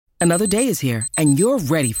Another day is here, and you're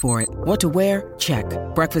ready for it. What to wear? Check.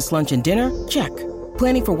 Breakfast, lunch, and dinner? Check.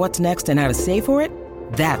 Planning for what's next and how to save for it?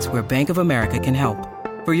 That's where Bank of America can help.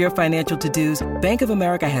 For your financial to-dos, Bank of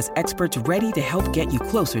America has experts ready to help get you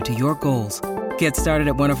closer to your goals. Get started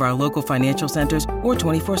at one of our local financial centers or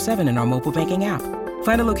 24/7 in our mobile banking app.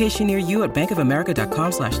 Find a location near you at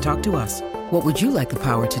bankofamerica.com/talktous. What would you like the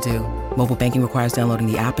power to do? Mobile banking requires downloading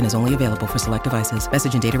the app and is only available for select devices.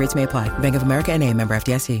 Message and data rates may apply. Bank of America N.A., member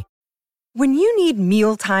FDIC. When you need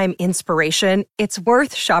mealtime inspiration, it's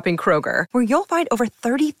worth shopping Kroger, where you'll find over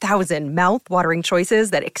 30,000 mouth-watering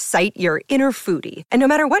choices that excite your inner foodie. And no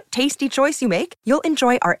matter what tasty choice you make, you'll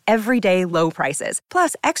enjoy our everyday low prices,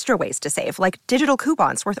 plus extra ways to save, like digital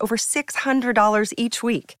coupons worth over $600 each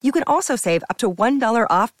week. You can also save up to $1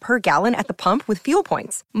 off per gallon at the pump with fuel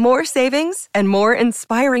points. More savings and more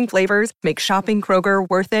inspiring flavors make shopping Kroger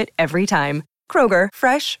worth it every time. Kroger,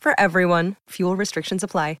 fresh for everyone. Fuel restrictions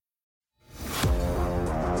apply.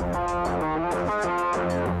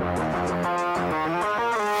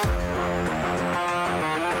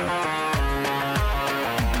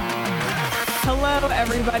 Hello,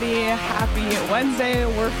 everybody. Happy Wednesday.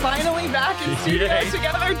 We're finally back in studio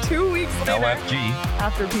together 2 weeks later. LFG.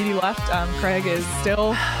 After PD left, Craig is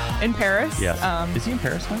still in Paris. Yes. Is he in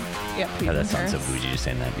Paris now? Yeah, Oh, Petey's that in sounds Paris. so bougie just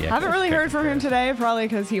saying that. Yeah, Haven't really heard from him today, probably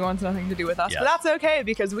because he wants nothing to do with us. Yes. But that's okay,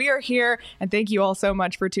 because we are here. And thank you all so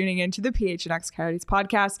much for tuning in to the PHNX Coyotes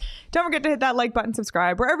podcast. Don't forget to hit that like button,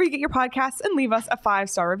 subscribe wherever you get your podcasts, and leave us a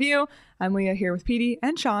 5-star review. I'm Leah here with Petey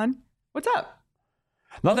and Sean. What's up?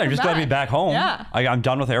 Nothing. I'm just glad to be back home. Yeah. I'm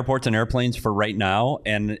done with airports and airplanes for right now.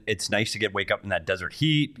 And it's nice to wake up in that desert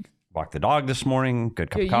heat, walk the dog this morning,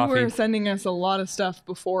 good cup of coffee. You were sending us a lot of stuff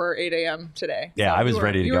before 8 a.m. today. Yeah, So I was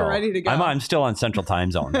ready to go. You were ready to go. I'm still on Central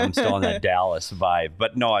Time Zone. I'm still on that Dallas vibe.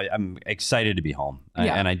 But no, I'm excited to be home.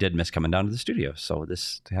 Yeah. And I did miss coming down to the studio. So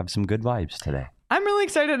to have some good vibes today. I'm really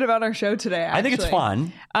excited about our show today, actually. I think it's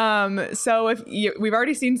fun. So we've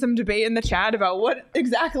already seen some debate in the chat about what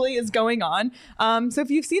exactly is going on. So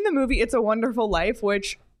if you've seen the movie It's a Wonderful Life,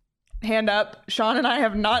 which, hand up, Sean and I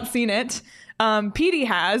have not seen it. Petey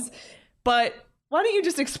has. But why don't you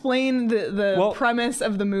just explain the premise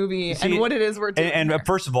of the movie and what it is we're doing? And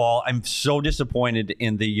first of all, I'm so disappointed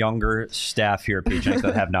in the younger staff here at PHNX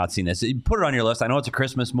that have not seen this. Put it on your list. I know it's a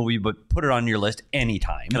Christmas movie, but put it on your list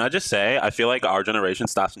anytime. Can I just say, I feel like our generation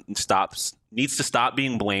needs to stop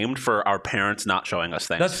being blamed for our parents not showing us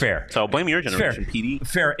things. That's fair. So blame your generation, PD.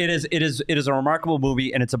 Fair. It is a remarkable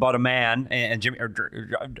movie, and it's about a man and Jimmy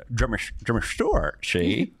Stewart.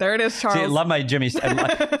 There it is, Charles. See, I love my Jimmy.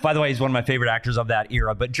 By the way, he's one of my favorite actors of that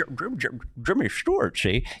era. But Jimmy Stewart,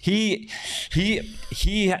 he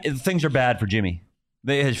things are bad for Jimmy.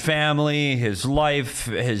 His family, his life,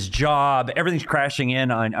 his job, everything's crashing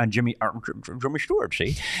in on Jimmy Stewart.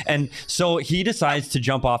 And so he decides to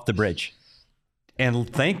jump off the bridge. And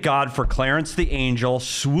thank God for Clarence the Angel,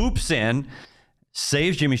 swoops in,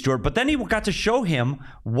 saves Jimmy Stewart. But then he got to show him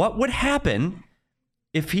what would happen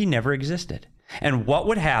if he never existed. And what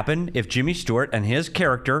would happen if Jimmy Stewart and his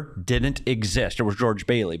character didn't exist. It was George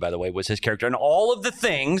Bailey, by the way, was his character. And all of the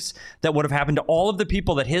things that would have happened to all of the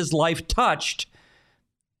people that his life touched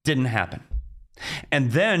didn't happen.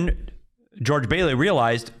 And then George Bailey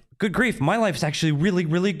realized, good grief, my life's actually really,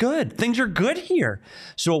 really good. Things are good here.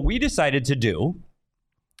 So what we decided to do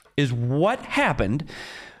is what happened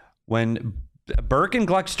when Burke and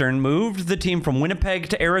Gluckstern moved the team from Winnipeg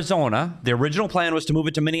to Arizona. The original plan was to move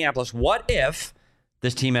it to Minneapolis. What if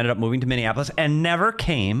this team ended up moving to Minneapolis and never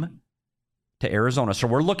came to Arizona? So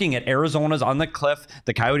we're looking at Arizona's on the cliff.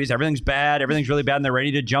 The Coyotes, everything's bad. Everything's really bad, and they're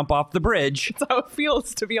ready to jump off the bridge. That's how it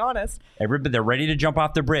feels, to be honest. They're ready to jump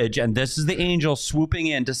off the bridge, and this is the angel swooping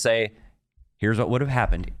in to say, here's what would have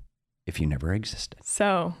happened if you never existed.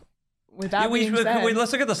 So with that being said,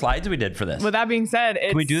 let's look at the slides we did for this. With that being said,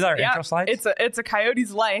 can we do our intro slides? It's a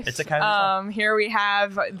Coyotes life. It's a Coyotes life. Here we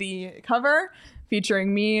have the cover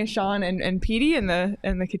featuring me, Sean, and Petey in the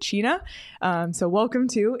Kachina. So welcome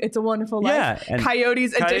to It's a Wonderful Life,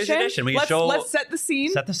 Coyotes edition. Let's set the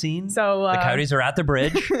scene. So the Coyotes are at the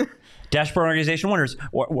bridge. Dashboard organization wonders,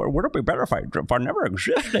 would it be better if I never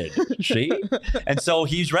existed? See? And so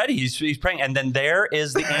he's ready. He's praying. And then there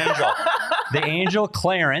is the angel. The angel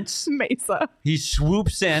Clarence. Mesa. He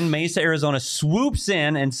swoops in. Mesa, Arizona swoops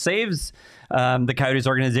in and saves the Coyotes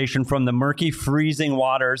organization from the murky, freezing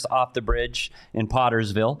waters off the bridge in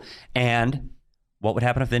Pottersville. And what would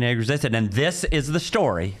happen if they never existed? And this is the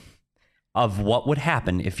story of what would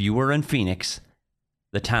happen if you were in Phoenix,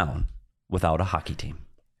 the town, without a hockey team.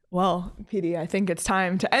 Well, PD, I think it's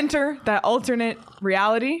time to enter that alternate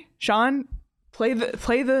reality. Sean, play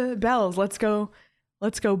the bells. Let's go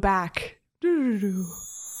let's go back. Doo-doo-doo.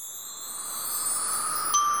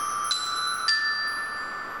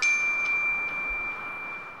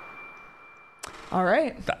 All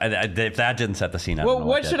right. If that didn't set the scene, I don't know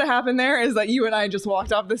What should have happened there is that you and I just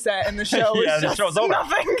walked off the set and the show was Yeah, the just show's over.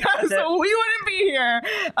 nothing, so we wouldn't be here.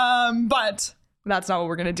 But that's not what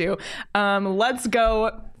we're going to do. Let's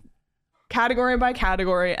go category by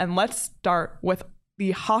category, and let's start with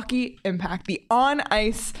the hockey impact, the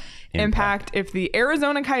on-ice impact. If the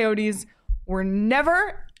Arizona Coyotes were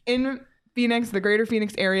never in Phoenix, the greater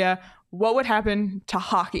Phoenix area, what would happen to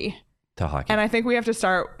hockey? And I think we have to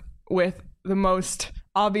start with the most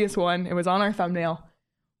obvious one. It was on our thumbnail.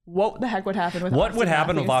 What the heck would happen with what Austin would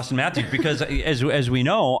happen Matthews? with Austin Matthews? Because as we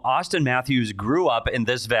know, Austin Matthews grew up in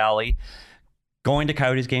this valley, going to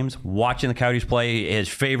Coyotes games, watching the Coyotes play. His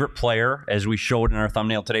favorite player, as we showed in our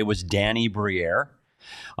thumbnail today, was Danny Briere.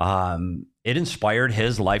 It inspired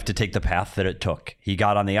his life to take the path that it took. He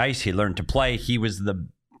got on the ice. He learned to play. He was the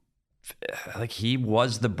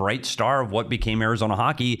bright star of what became Arizona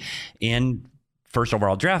hockey in first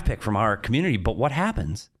overall draft pick from our community. But what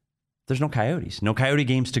happens? There's no Coyotes, no Coyote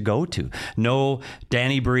games to go to, no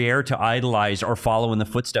Danny Briere to idolize or follow in the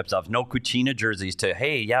footsteps of, no Cucina jerseys to,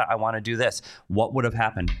 hey, yeah, I want to do this. What would have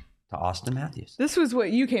happened to Austin Matthews? This was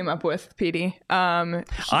what you came up with, Petey.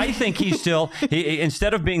 I think he's still,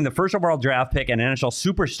 instead of being the first overall draft pick and NHL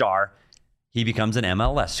superstar, he becomes an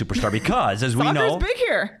MLS superstar because, as we know, Soccer's big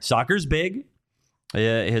here. Soccer's big.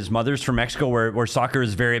 His mother's from Mexico, where soccer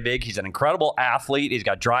is very big. He's an incredible athlete. He's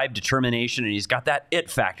got drive, determination, and he's got that it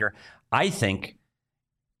factor. I think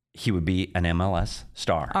he would be an MLS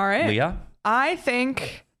star. All right. Leah? I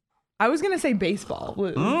think I was going to say baseball.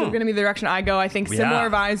 Was going to be the direction I go. I think similar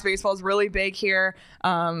vibes. Baseball is really big here.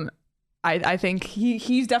 I think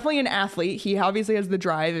he's definitely an athlete. He obviously has the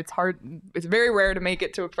drive. It's hard. It's very rare to make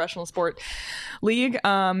it to a professional sport league.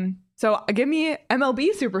 So give me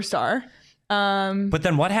MLB superstar. But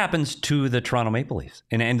then what happens to the Toronto Maple Leafs?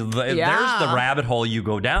 And there's the rabbit hole you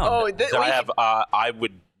go down. I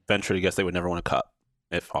would venture to guess they would never win a cup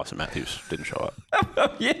if Austin Matthews didn't show up.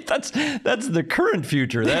 Yeah, that's the current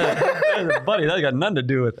future. Buddy, that got nothing to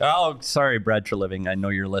do with. Oh, sorry, Brad Treliving. I know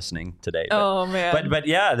you're listening today. But, man. But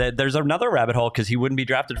yeah, there's another rabbit hole because he wouldn't be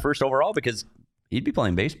drafted first overall because he'd be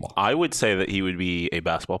playing baseball. I would say that he would be a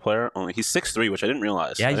basketball player. Only he's 6'3", which I didn't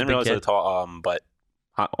realize. Yeah, I didn't realize how tall. But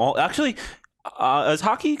actually, is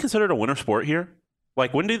hockey considered a winter sport here?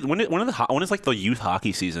 Like when is like the youth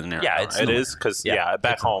hockey season in Arizona? Yeah, it is because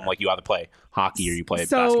back home like you either play hockey or you play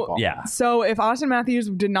basketball. Yeah. So if Austin Matthews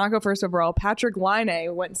did not go first overall, Patrick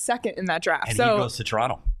Laine went second in that draft. And he goes to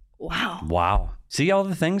Toronto. Wow. See all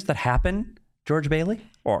the things that happen, George Bailey?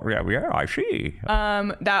 Oh, yeah, I see.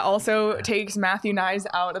 That also takes Matthew Nyes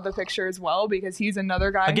out of the picture as well because he's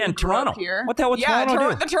another guy Again, who grew Toronto. up here. What the hell would Toronto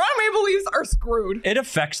do? The Toronto Maple Leafs are screwed. It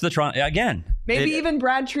affects the Toronto again. Maybe even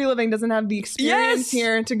Brad Treliving doesn't have the experience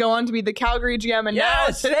here to go on to be the Calgary GM, and now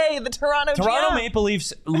today the Toronto GM. Maple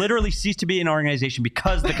Leafs literally ceased to be an organization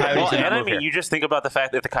because the Coyotes. And I mean, you just think about the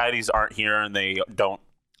fact that the Coyotes aren't here and they don't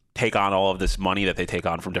take on all of this money that they take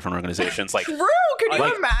on from different organizations. Like, True, can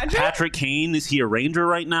you imagine? Patrick Kane, is he a Ranger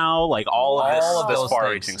right now? Like all of this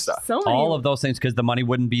far-reaching stuff. All of those things because the money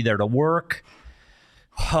wouldn't be there to work.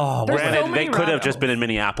 Oh, granted, they could have just been in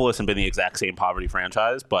Minneapolis and been the exact same poverty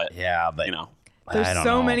franchise, but you know. There's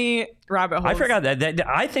so many rabbit holes. I forgot that.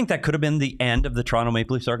 I think that could have been the end of the Toronto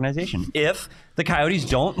Maple Leafs organization if the Coyotes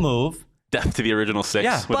don't move. Death to the original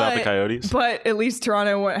six without the Coyotes. But at least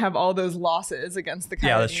Toronto wouldn't have all those losses against the Coyotes.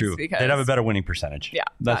 Yeah, that's true. They'd have a better winning percentage. Yeah,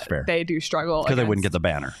 that's fair. They do struggle because they wouldn't get the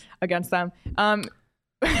banner against them. There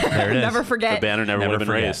it is. Never forget. The banner never would have been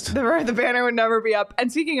raised. The banner would never be up.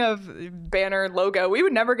 And speaking of banner logo, we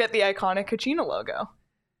would never get the iconic Cucina logo.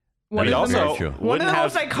 One of the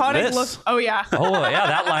most iconic looks. Oh, yeah.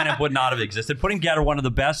 That lineup would not have existed. Putting together one of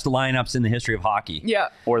the best lineups in the history of hockey. Yeah.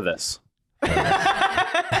 Or this. I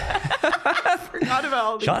forgot about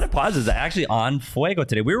all these. Sean DePaz is actually on Fuego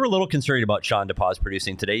today. We were a little concerned about Sean DePaz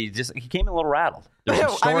producing today. He came a little rattled. There were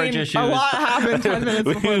some storage issues. A lot happened 10 minutes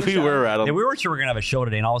before the show. We were rattled. Yeah, we weren't sure we were going to have a show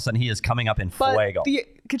today, and all of a sudden he is coming up in Fuego. The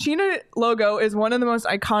Cucina logo is one of the most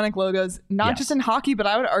iconic logos, not just in hockey, but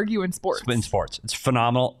I would argue in sports. In sports. It's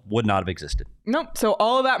phenomenal. Would not have existed. Nope. So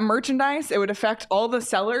all of that merchandise, it would affect all the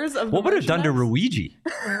sellers of what would have done to Ruigi?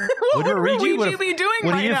 What would Ruigi be doing right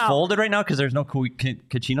now? Would he have folded right now because there's no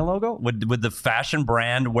Cucina logo? Would the fashion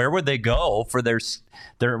brand, where would they go for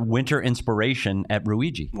their winter inspiration at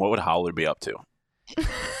Ruigi? What would Howler be up to?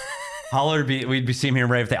 We'd be seeing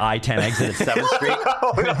him right at the I-10 exit at 7th Street.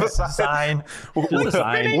 Sign. Just a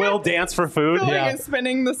sign. Will dance for food. And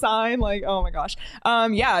spinning the sign. Like, oh my gosh.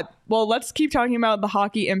 Yeah. Well, let's keep talking about the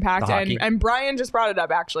hockey impact. And Brian just brought it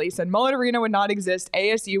up, actually. He said Mullet Arena would not exist.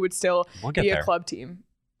 ASU would still be a club team.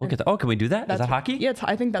 Look at that. Oh, can we do that? Is that hockey? Yeah,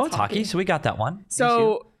 I think that's it's hockey. So we got that one.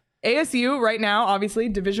 So ASU right now, obviously,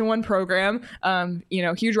 Division I program.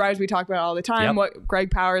 Huge rise we talk about all the time. Yep. What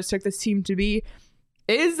Greg Powers took this team to be.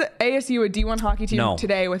 Is ASU a D1 hockey team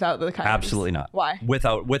today without the Coyotes? Absolutely not. Why?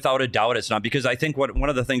 Without a doubt, it's not, because I think one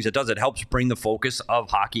of the things it does, it helps bring the focus of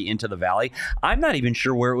hockey into the Valley. I'm not even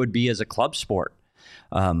sure where it would be as a club sport.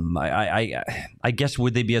 I guess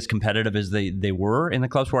would they be as competitive as they were in the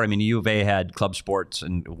club sport? I mean, U of A had club sports,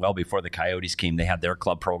 and well before the Coyotes came, they had their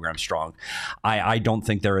club program strong. I don't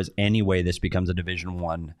think there is any way this becomes a Division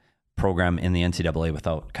I program in the NCAA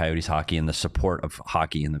without Coyotes hockey and the support of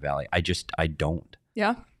hockey in the Valley. I don't.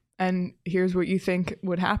 Yeah. And here's what you think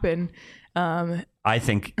would happen. I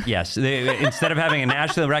think, yes. Instead of having a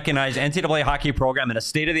nationally recognized NCAA hockey program in a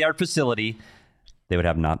state-of-the-art facility, they would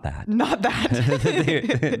have not that. Not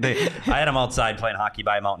that. I had them outside playing hockey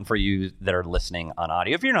by a mountain for you that are listening on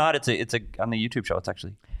audio. If you're not, it's on the YouTube show. It's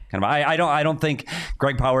actually kind of. I don't think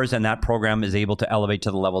Greg Powers and that program is able to elevate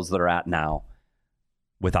to the levels that are at now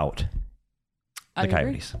without the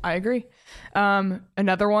Coyotes. I agree.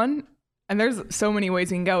 Another one. And there's so many ways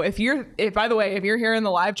we can go. By the way, if you're here in the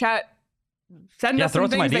live chat, send us some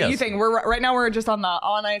things that you think. Right now we're just on the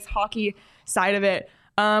on ice hockey side of it.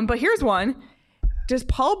 But here's one. Does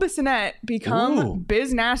Paul Bissonnette become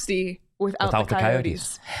biz nasty without the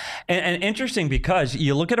Coyotes? And interesting, because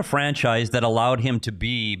you look at a franchise that allowed him to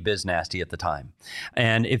be biz nasty at the time.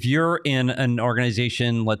 And if you're in an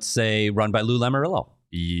organization, let's say run by Lou Lamoriello,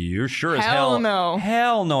 you're sure as hell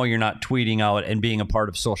no, you're not tweeting out and being a part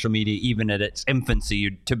of social media, even at its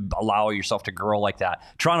infancy, to allow yourself to grow like that.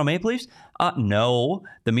 Toronto Maple Leafs? No.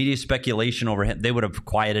 The media speculation over him, they would have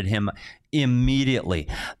quieted him immediately.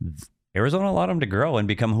 Arizona allowed him to grow and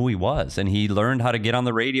become who he was. And he learned how to get on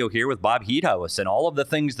the radio here with Bob Heathouse and all of the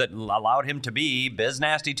things that allowed him to be Biz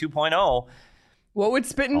Nasty 2.0. What would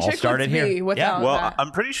Spittin' Chicklets be without that?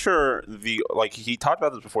 I'm pretty sure he talked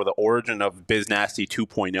about this before. The origin of Biz Nasty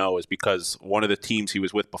 2.0 is because one of the teams he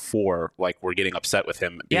was with before, were getting upset with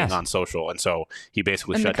him being on social, and so he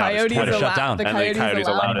basically shut down his Twitter. And the Coyotes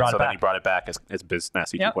allowed it, so then he brought it back as Biz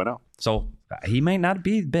Nasty 2.0. So he might not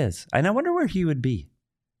be Biz, and I wonder where he would be.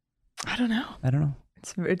 I don't know.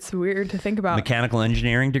 It's weird to think about. Mechanical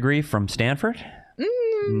engineering degree from Stanford?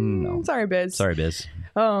 No. Sorry, Biz. Biz.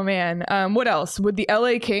 Oh, man. What else? Would the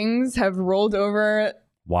LA Kings have rolled over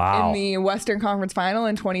in the Western Conference Final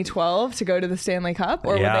in 2012 to go to the Stanley Cup?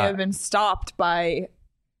 Or would they have been stopped by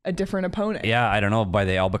a different opponent? Yeah, I don't know. By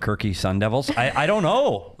the Albuquerque Sun Devils? I don't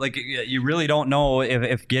know. You really don't know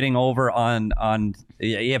if getting over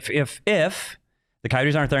if the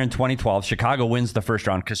Coyotes aren't there in 2012, Chicago wins the first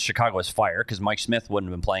round because Chicago is fired because Mike Smith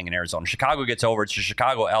wouldn't have been playing in Arizona. Chicago gets over. It's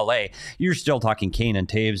Chicago, LA. You're still talking Kane and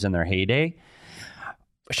Taves in their heyday.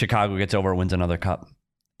 Chicago gets over, wins another cup,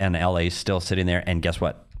 and LA is still sitting there. And guess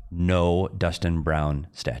what? No Dustin Brown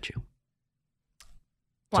statue.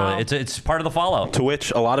 Wow. So it's part of the fallout. To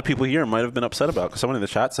which a lot of people here might have been upset about, because someone in the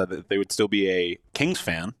chat said that they would still be a Kings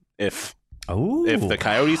fan if the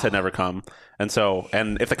Coyotes had never come.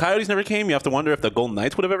 And if the Coyotes never came, you have to wonder if the Golden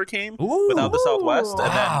Knights would have ever came without the Southwest.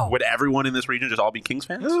 And then would everyone in this region just all be Kings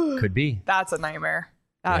fans? Could be. That's a nightmare.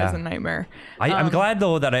 That is a nightmare. I'm glad,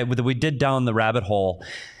 though, that we did down the rabbit hole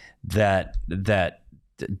that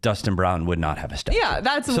Dustin Brown would not have a statue. Yeah,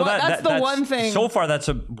 that's the one thing. So far, that's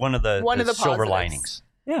one of the silver linings.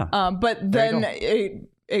 Yeah. But then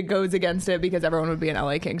it goes against it because everyone would be an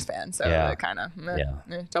LA Kings fan. So kind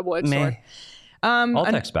of double-edged sword. I'll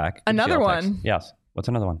text back. Another one. Yes. What's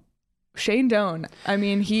another one? Shane Doan. I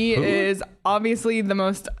mean, he is obviously the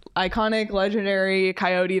most iconic, legendary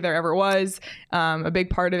Coyote there ever was. A big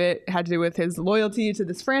part of it had to do with his loyalty to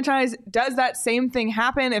this franchise. Does that same thing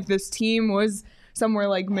happen if this team was somewhere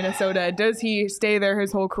like Minnesota? Does he stay there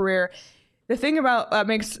his whole career? The thing about that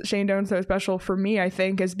makes Shane Doan so special for me, I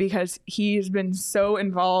think, is because he's been so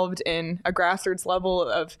involved in a grassroots level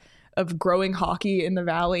of growing hockey in the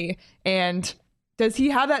Valley. And does he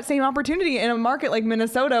have that same opportunity in a market like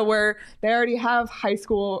Minnesota where they already have high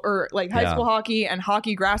school hockey and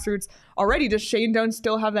hockey grassroots already? Does Shane Doan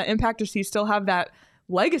still have that impact? Does he still have that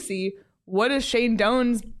legacy? What is Shane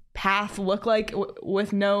Doan's path look like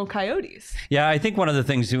with no Coyotes? Yeah, I think one of the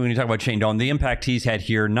things when you talk about Shane Doan, the impact he's had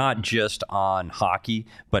here, not just on hockey,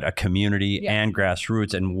 but a community and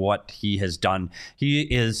grassroots and what he has done. He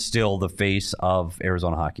is still the face of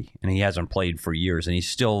Arizona hockey, and he hasn't played for years, and he's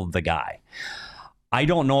still the guy. I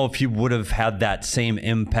don't know if he would have had that same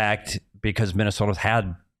impact because Minnesota's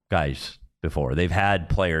had guys before. They've had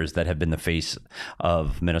players that have been the face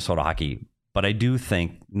of Minnesota hockey. But I do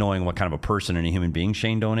think, knowing what kind of a person and a human being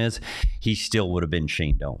Shane Doan is, he still would have been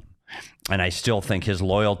Shane Doan. And I still think his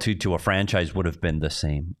loyalty to a franchise would have been the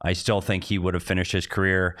same. I still think he would have finished his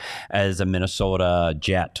career as a Minnesota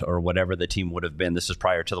Jet or whatever the team would have been. This is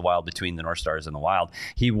prior to the Wild, between the North Stars and the Wild.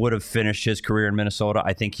 He would have finished his career in Minnesota.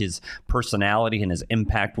 I think his personality and his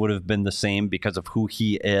impact would have been the same because of who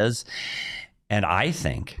he is. And I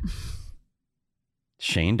think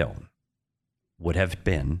Shane Doan would have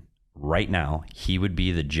been, right now, he would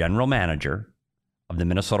be the general manager of the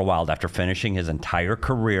Minnesota Wild after finishing his entire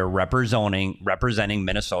career representing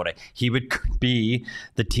Minnesota. He would be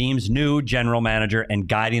the team's new general manager and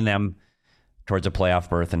guiding them towards a playoff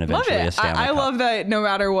berth and eventually a Stanley Cup. I love that no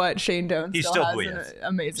matter what, Shane Doan still has an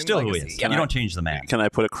amazing still legacy. who he is. You don't change the man. Can I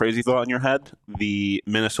put a crazy thought in your head? The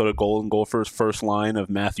Minnesota Golden Gophers first line of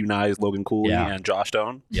Matthew Nyes, Logan Cooley, and Josh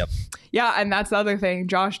Doan. Yep. Yeah, and that's the other thing.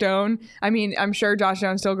 Josh Doan. I mean, I'm sure Josh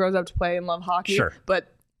Doan still grows up to play and love hockey. Sure.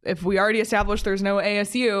 But if we already established there's no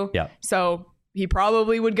ASU, so he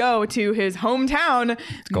probably would go to his hometown,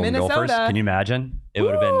 Golden Minnesota. Gophers. Can you imagine? It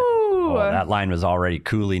would have been. That line was already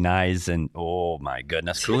Cooley, Nyes, and oh my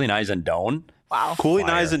goodness, Cooley, Nyes, and Doan. Wow. Cooley,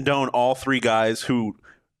 Nyes, and Doan, all three guys who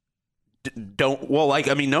don't. Well, like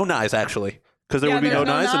I mean, no Nyes actually, because there would be no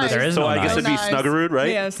Nyes in this. There is so no I guess Nyes. it'd be Snuggerud,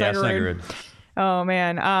 right? Yeah, Snuggerud. Oh,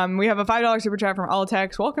 man. We have a $5 super chat from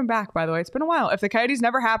Altex. Welcome back, by the way. It's been a while. If the Coyotes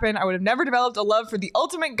never happened, I would have never developed a love for the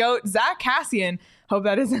ultimate GOAT, Zach Cassian. Hope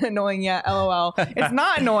that isn't annoying yet. LOL. It's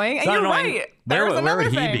not annoying. And you're right. Where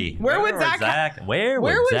would he be? Where would Zach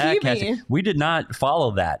be? We did not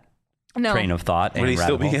follow that train of thought. Would he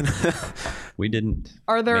still be in? We didn't.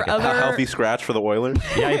 Are there other a healthy scratch for the Oilers?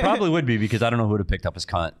 Yeah, he probably would be because I don't know who would have picked up his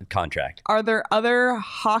contract. Are there other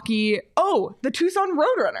hockey? Oh, the Tucson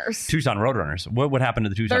Roadrunners. Tucson Roadrunners. What would happen to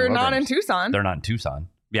the Tucson Roadrunners? They're not in Tucson. They're not in Tucson.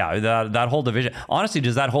 Yeah, that whole division. Honestly,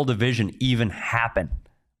 does that whole division even happen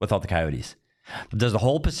without the Coyotes? Does the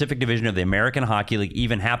whole Pacific Division of the American Hockey League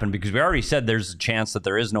even happen? Because we already said there's a chance that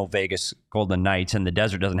there is no Vegas Golden Knights and the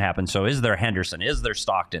desert doesn't happen. So is there Henderson? Is there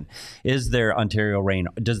Stockton? Is there Ontario Reign?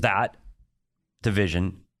 Does that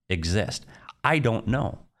division exist? I don't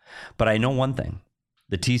know. But I know one thing.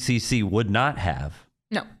 The TCC would not have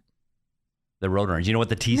the Roadrunners. You know what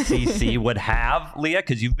the TCC would have, Leah?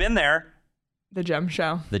 Because you've been there. The Gem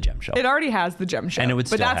Show. The Gem Show. It already has the Gem Show. And it would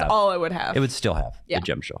still but that's have. all it would have. It would still have the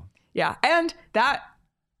Gem Show. Yeah. And that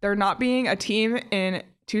there not being a team in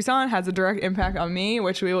Tucson has a direct impact on me,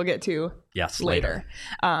 which we will get to later.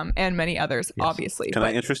 And many others, obviously. Can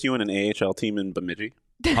I interest you in an AHL team in Bemidji?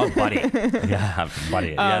 Oh, buddy. Yeah,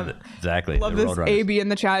 buddy. Yeah, exactly. Love this AB in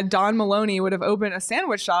the chat. Don Maloney would have opened a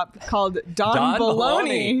sandwich shop called Don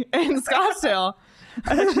Baloney in Scottsdale.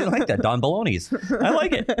 I actually like that. Don Baloney's. I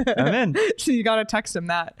like it. I'm in. So you got to text him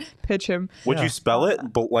that. Pitch him. Would you spell it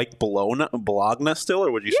like Bologna still,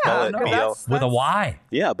 or would you spell it BL? With a Y?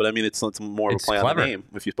 Yeah, but I mean, it's more of a play on the name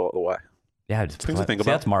if you spell it with a Y. Yeah, it's things to think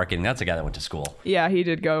about. That's marketing. That's a guy that went to school. Yeah, he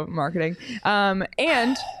did go marketing.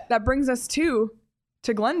 And that brings us to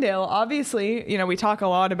Glendale. Obviously, we talk a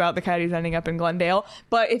lot about the Coyotes ending up in Glendale,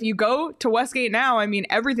 but if you go to Westgate now, I mean,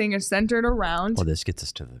 everything is centered around. Well, this gets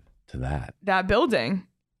us to that building.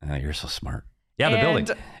 Oh, you're so smart. Yeah, the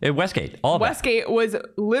building. Westgate. All of Westgate was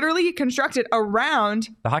literally constructed around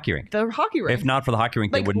the hockey rink. If not for the hockey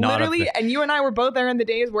rink, they would not have. And you and I were both there in the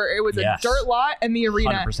days where it was a dirt lot and the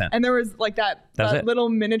arena. 100%. And there was like that little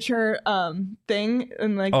miniature thing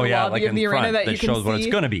in the lobby of the arena that you can shows what it's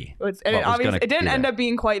going to be. It didn't end up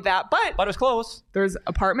being quite that, but it was close. There's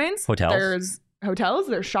apartments, there's hotels,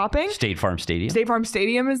 there's shopping. State Farm Stadium. State Farm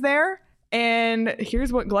Stadium is there. And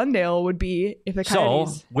here's what Glendale would be if the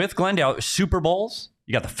Coyotes. So with Glendale, Super Bowls,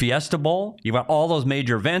 you got the Fiesta Bowl, you got all those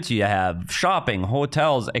major events, you have shopping,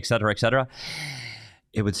 hotels, et cetera, et cetera.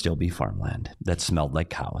 It would still be farmland that smelled like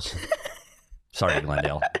cows. Sorry,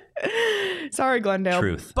 Glendale. Sorry, Glendale.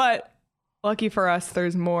 Truth. But lucky for us,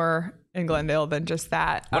 there's more in Glendale than just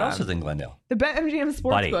that. What else is in Glendale? The BetMGM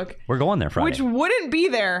Sportsbook. We're going there Friday. Which wouldn't be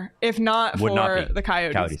there if not for the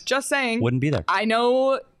Coyotes. Just saying. Wouldn't be there. I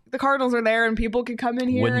know the Cardinals are there and people could come in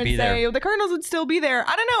here and say the Cardinals would still be there.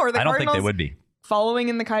 I don't know. Or the Cardinals don't think they would be. Following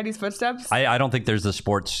in the Coyotes' footsteps? I don't think there's a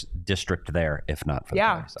sports district there if not for the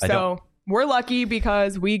Coyotes. we're lucky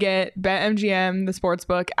because we get BetMGM, the sports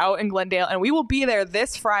book, out in Glendale, and we will be there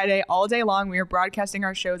this Friday all day long. We are broadcasting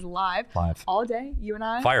our shows live all day. You and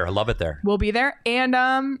I. Fire. I love it there. We'll be there.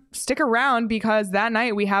 And stick around because that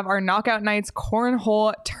night we have our Knockout Nights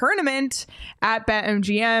Cornhole Tournament at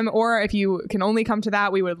BetMGM. Or if you can only come to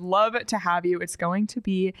that, we would love to have you. It's going to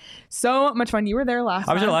be so much fun. You were there last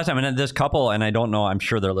time. I was there last time, and this couple, and I don't know, I'm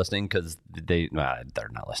sure they're listening because they're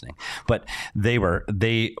not listening, but they were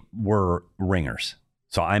ringers.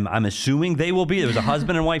 So I'm assuming they will be. There was a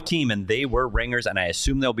husband and wife team, and they were ringers, and I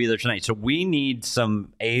assume they'll be there tonight. So we need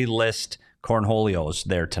some A-list cornholios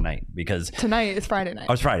there tonight because tonight is Friday night.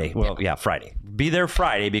 Oh, it's Friday. Well, yeah, Friday. Be there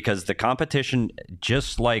Friday because the competition,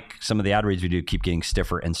 just like some of the ad reads we do, keep getting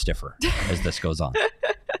stiffer and stiffer as this goes on.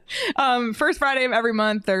 First Friday of every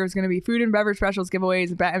month, there's going to be food and beverage specials,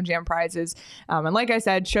 giveaways, BetMGM prizes. And like I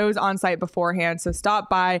said, shows on site beforehand. So stop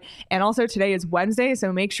by. And also today is Wednesday.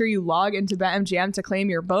 So make sure you log into BetMGM to claim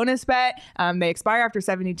your bonus bet. They expire after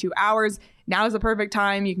 72 hours. Now is the perfect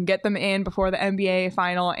time. You can get them in before the NBA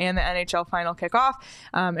final and the NHL final kickoff.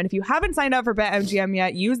 And if you haven't signed up for BetMGM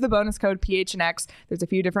yet, use the bonus code PHNX. There's a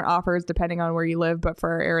few different offers depending on where you live. But for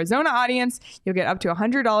our Arizona audience, you'll get up to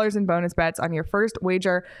 $100 in bonus bets on your first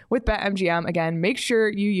wager with BetMGM. Again, make sure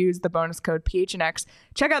you use the bonus code PHNX.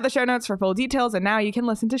 Check out the show notes for full details. And now you can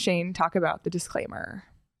listen to Shane talk about the disclaimer.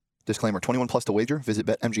 Disclaimer, 21 plus to wager. Visit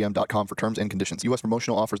BetMGM.com for terms and conditions. U.S.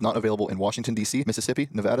 promotional offers not available in Washington, D.C., Mississippi,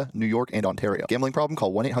 Nevada, New York, and Ontario. Gambling problem?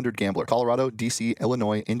 Call 1-800-GAMBLER. Colorado, D.C.,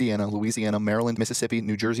 Illinois, Indiana, Louisiana, Maryland, Mississippi,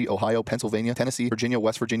 New Jersey, Ohio, Pennsylvania, Tennessee, Virginia,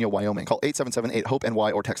 West Virginia, Wyoming. Call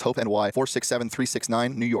 877-8-HOPE-NY or text HOPE-NY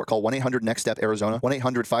 467-369. New York. Call 1-800-NEXT-STEP, Arizona.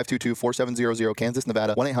 1-800-522-4700, Kansas,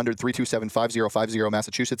 Nevada. 1-800-327-5050,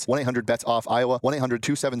 Massachusetts. 1-800-BETS-OFF, Iowa.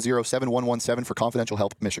 1-800-270-7117 for confidential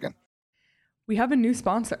help, Michigan. We have a new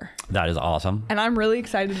sponsor. That is awesome. And I'm really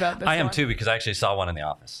excited about this. I am too, because I actually saw one in the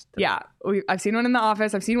office today. Yeah, I've seen one in the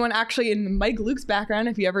office. I've seen one actually in Mike Luke's background.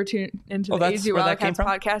 If you ever tune into the AZ Wildcats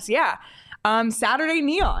podcast. Yeah. Saturday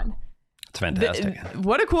Neon. It's fantastic.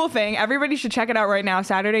 What a cool thing. Everybody should check it out right now.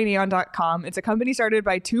 SaturdayNeon.com. It's a company started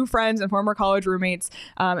by two friends and former college roommates.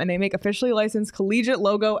 And they make officially licensed collegiate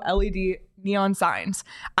logo LED neon signs.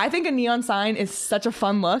 I think a neon sign is such a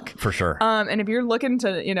fun look. For sure. And if you're looking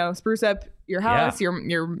to, spruce up your house,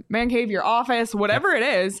 your man cave, your office, whatever it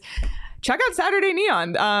is, check out Saturday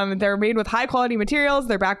Neon. They're made with high quality materials.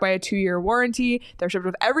 They're backed by a 2-year warranty. They're shipped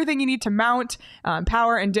with everything you need to mount,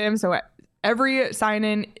 power and dim. So every sign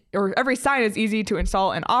is easy to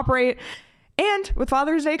install and operate. And with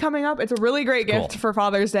Father's Day coming up, it's a really great gift for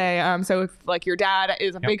Father's Day. So if like your dad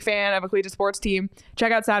is a big fan of a collegiate sports team,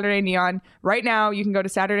 check out Saturday Neon. Right now, you can go to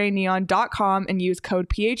SaturdayNeon.com and use code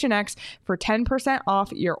PHNX for 10%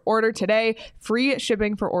 off your order today. Free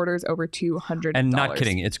shipping for orders over $200. And not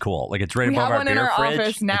kidding, it's cool. Like it's right above our beer fridge. We have one in our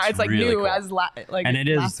office now. It's like really new cool. As and it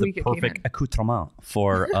is the perfect accoutrement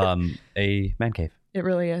for a man cave. It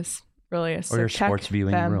really is. Really is. Or your sports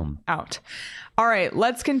viewing room. Out. All right,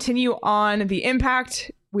 let's continue on the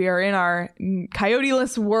impact. We are in our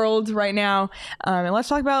Coyote-less world right now. And let's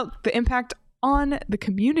talk about the impact on the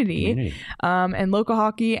community. And local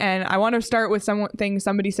hockey. And I want to start with something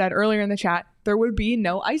somebody said earlier in the chat. There would be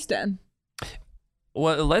no ice den.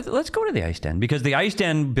 Well, let's go to the ice den, because the ice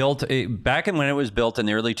den built back when it was built in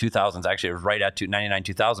the early 2000s. Actually, it was right at 99,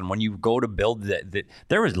 2000. When you go to build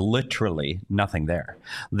there was literally nothing there.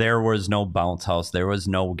 There was no bounce house. There was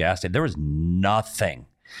no gas station. There was nothing.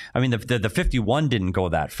 I mean, the 51 didn't go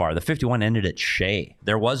that far. The 51 ended at Shea.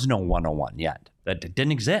 There was no 101 yet. That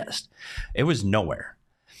didn't exist. It was nowhere.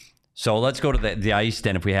 So let's go to the ice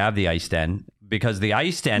den if we have the ice den. Because the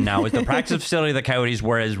ice den now is the practice facility of the Coyotes,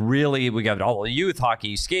 whereas really we got all the youth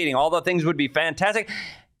hockey, skating, all the things would be fantastic.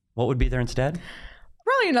 What would be there instead?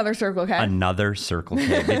 Probably another Circle K. Another Circle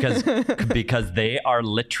K, because they are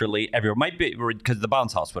literally everywhere. Might be because the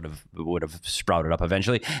bounce house would have sprouted up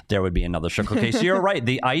eventually. There would be another Circle K. So you're right.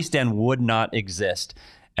 The ice den would not exist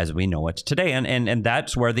as we know it today, and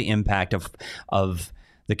that's where the impact of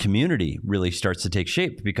the community really starts to take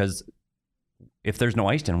shape, because if there's no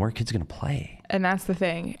ice den, where are kids going to play? And that's the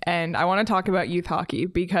thing. And I want to talk about youth hockey,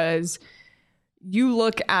 because you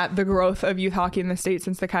look at the growth of youth hockey in the state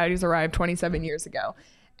since the Coyotes arrived 27 years ago.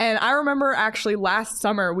 And I remember actually last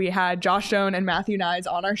summer we had Josh Doan and Matthew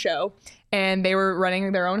Nyes on our show, and they were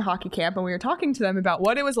running their own hockey camp, and we were talking to them about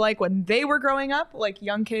what it was like when they were growing up, like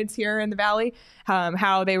young kids here in the Valley,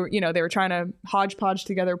 how they were trying to hodgepodge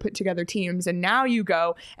together, put together teams. And now you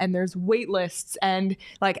go and there's wait lists, and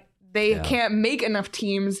like they can't make enough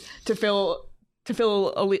teams to fill to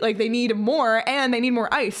fill like they need more, and they need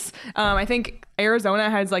more ice. I think Arizona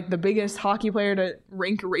has like the biggest hockey player to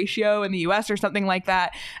rink ratio in the US or something like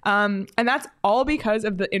that. And that's all because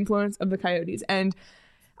of the influence of the Coyotes. And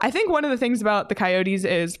I think one of the things about the Coyotes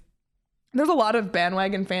is there's a lot of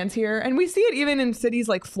bandwagon fans here, and we see it even in cities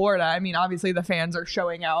like Florida. I mean, obviously the fans are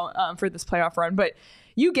showing out for this playoff run, but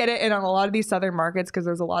you get it in on a lot of these southern markets because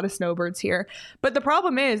there's a lot of snowbirds here. But the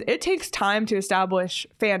problem is it takes time to establish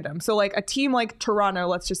fandom. So like a team like Toronto,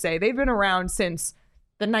 let's just say, they've been around since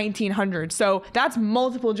the 1900s. So that's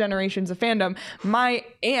multiple generations of fandom. My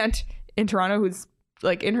aunt in Toronto, who's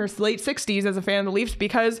like in her late 60s, as a fan of the Leafs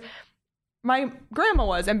because my grandma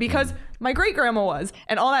was, and because my great grandma was,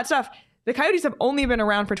 and all that stuff. The Coyotes have only been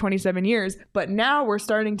around for 27 years, but now we're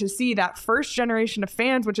starting to see that first generation of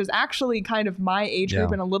fans, which is actually kind of my age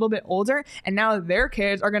group and a little bit older. And now their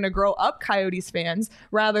kids are going to grow up Coyotes fans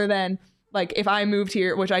rather than like if I moved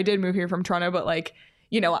here, which I did move here from Toronto, but like,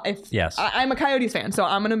 you know, if I'm a Coyotes fan, so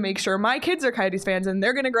I'm going to make sure my kids are Coyotes fans and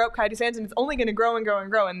they're going to grow up Coyotes fans, and it's only going to grow and grow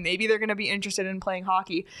and grow. And maybe they're going to be interested in playing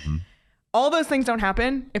hockey. All those things don't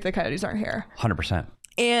happen if the Coyotes aren't here. 100%.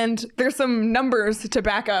 And there's some numbers to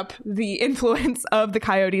back up the influence of the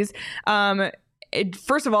Coyotes.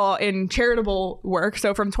 First of all, in charitable work.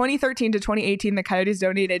 So from 2013 to 2018, the Coyotes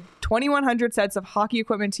donated 2,100 sets of hockey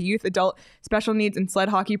equipment to youth, adult, special needs, and sled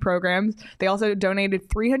hockey programs. They also donated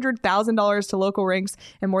 $300,000 to local rinks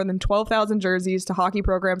and more than 12,000 jerseys to hockey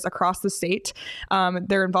programs across the state.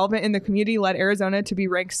 Their involvement in the community led Arizona to be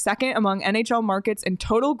ranked second among NHL markets in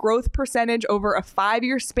total growth percentage over a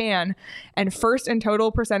 5-year span, and first in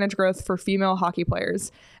total percentage growth for female hockey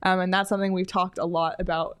players. And that's something we've talked a lot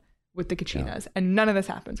about with the Kachinas, and none of this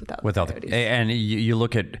happens without the Coyotes. And you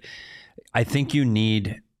look at, I think you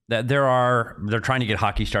need that. They're trying to get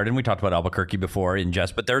hockey started, and we talked about Albuquerque before in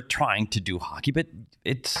jest, but they're trying to do hockey, but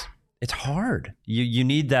it's hard. You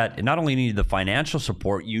need that. Not only need the financial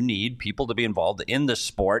support, you need people to be involved in the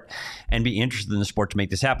sport and be interested in the sport to make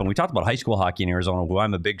this happen. We talked about high school hockey in Arizona, who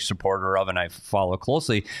I'm a big supporter of and I follow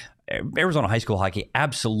closely. Arizona high school hockey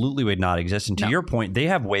absolutely would not exist. And to your point, they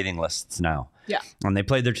have waiting lists now. Yeah. And they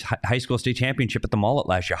played their high school state championship at the Mullet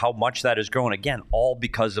last year. How much that has grown, again, all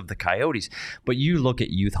because of the Coyotes. But you look at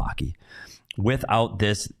youth hockey. Without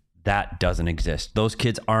this, that doesn't exist. Those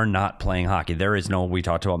kids are not playing hockey. There is no, we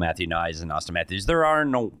talked about Matthew Nyes and Austin Matthews. There are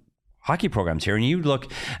no hockey programs here. And you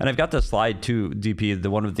look, and I've got the slide too, DP, the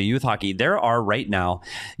one with the youth hockey. There are right now,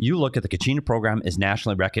 you look at the Kachina program is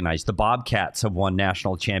nationally recognized. The Bobcats have won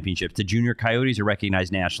national championships. The Junior Coyotes are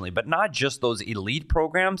recognized nationally, but not just those elite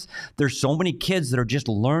programs. There's so many kids that are just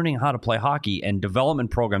learning how to play hockey, and development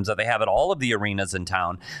programs that they have at all of the arenas in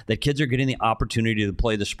town, that kids are getting the opportunity to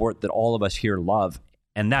play the sport that all of us here love.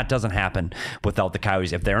 And that doesn't happen without the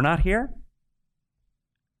Coyotes. If they're not here,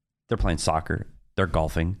 they're playing soccer, they're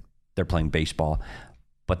golfing, they're playing baseball,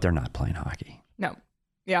 but they're not playing hockey. No.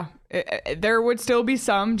 Yeah. There would still be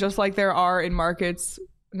some, just like there are in markets,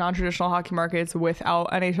 non-traditional hockey markets without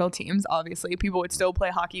NHL teams. Obviously, people would still play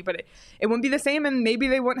hockey, but it wouldn't be the same, and maybe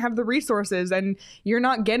they wouldn't have the resources, and you're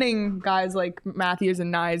not getting guys like Matthews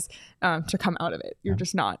and Nyes to come out of it. You're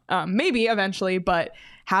just not. Maybe eventually, but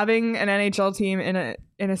having an NHL team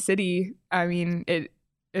in a city, I mean, it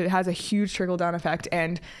has a huge trickle-down effect.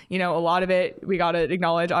 And, you know, a lot of it, we got to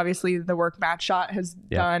acknowledge, obviously, the work Matt Schott has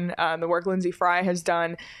done, the work Lindsey Fry has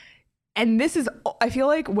done. And this is, I feel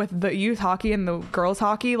like with the youth hockey and the girls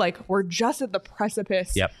hockey, like we're just at the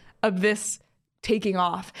precipice of this taking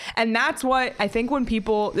off. And that's what I think when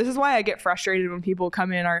people, this is why I get frustrated when people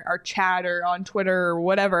come in our chat or on Twitter or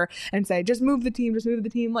whatever and say, just move the team, just move the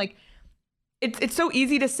team. Like, it's so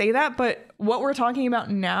easy to say that, but what we're talking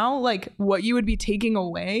about now, like what you would be taking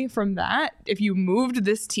away from that if you moved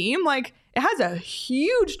this team, like it has a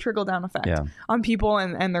huge trickle down effect on people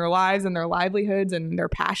and their lives and their livelihoods and their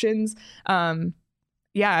passions. And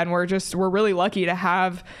we're really lucky to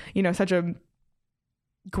have, you know, such a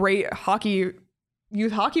great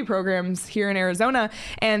youth hockey programs here in Arizona.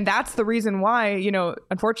 And that's the reason why, you know,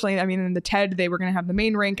 unfortunately, I mean, in the TED, they were going to have the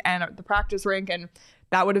main rink and the practice rink, and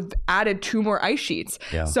that would have added 2 more ice sheets.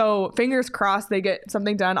 Yeah. So fingers crossed they get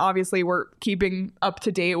something done. Obviously, we're keeping up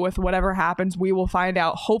to date with whatever happens. We will find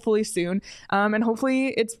out hopefully soon. And hopefully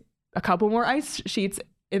it's a couple more ice sheets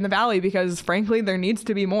in the valley, because frankly, there needs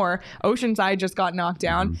to be more. Oceanside just got knocked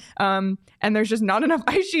down. And there's just not enough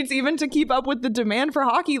ice sheets even to keep up with the demand for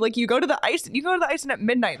hockey. Like you go to the ice and at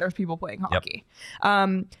midnight, there's people playing hockey.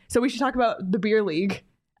 So we should talk about the beer league.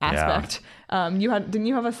 aspect. Didn't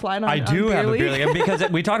you have a slide on? I do beer have a league? beer league because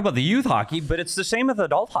we talked about the youth hockey, but it's the same with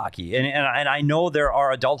adult hockey. And I know there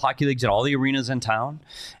are adult hockey leagues at all the arenas in town,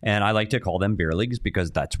 and I like to call them beer leagues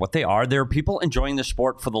because that's what they are. They're people enjoying the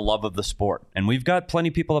sport for the love of the sport. And we've got plenty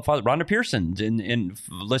of people that follow. Rhonda Pearson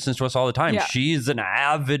listens to us all the time. Yeah. She's an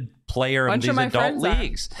avid player in these adult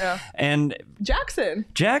leagues. Yeah. And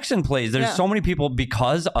Jackson plays. There's so many people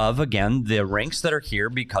because of, again, the rinks that are here,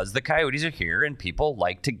 because the Coyotes are here, and people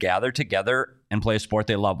like to gather together and play a sport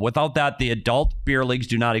they love. Without that, the adult beer leagues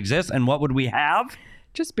do not exist. And what would we have?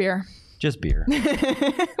 Just beer. Just beer.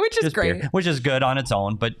 Which is great. Beer, which is good on its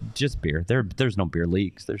own, but just beer. There's no beer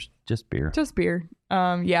leagues. There's just beer. Just beer.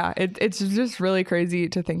 It's just really crazy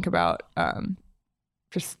to think about.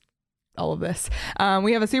 Just all of this.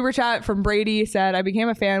 We have a super chat from Brady. Said, I became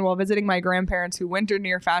a fan while visiting my grandparents who wintered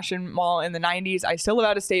near Fashion Mall in the 90s. I still live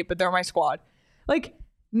out of state, but they're my squad. Like,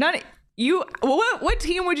 what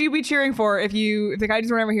team would you be cheering for if the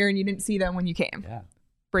Coyotes were ever here and you didn't see them when you came? Yeah.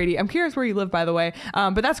 Brady, I'm curious where you live, by the way.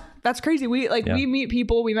 But that's crazy. We met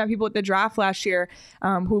people at the draft last year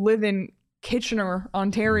who live in Kitchener,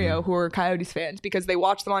 Ontario, who are Coyotes fans because they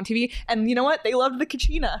watch them on TV, and you know what? They loved the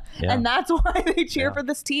Kachina, and that's why they cheer for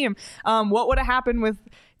this team. What would have happened with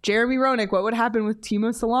Jeremy Roenick? What would happen with Timo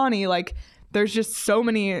Solani? Like, there's just so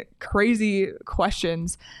many crazy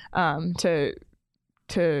questions to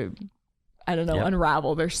I don't know,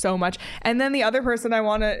 unravel. There's so much. And then the other person I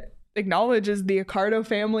want to acknowledge is the Accardo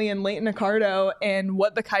family and Leighton Accardo and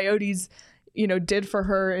what the Coyotes, did for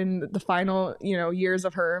her in the final, years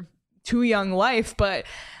of her too young life, but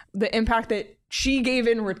the impact that she gave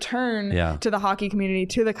in return to the hockey community,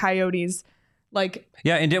 to the Coyotes,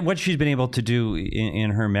 and what she's been able to do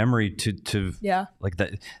in her memory to like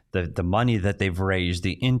the money that they've raised,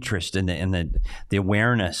 the interest and the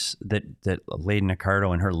awareness that Leighton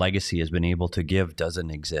Accardo and her legacy has been able to give doesn't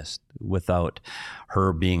exist without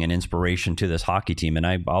her being an inspiration to this hockey team. And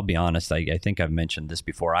I'll be honest, I think I've mentioned this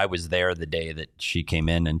before. I was there the day that she came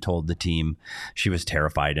in and told the team she was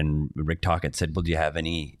terrified, and Rick Tocchet said, well, do you have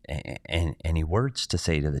any words to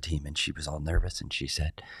say to the team? And she was all nervous, and she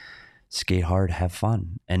said, skate hard, have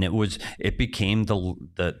fun. And it became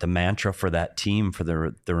the mantra for that team for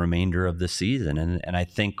the remainder of the season. And I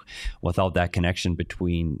think without that connection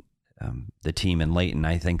between the team and Leighton,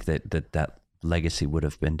 I think that legacy would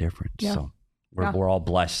have been different. Yeah. So we're all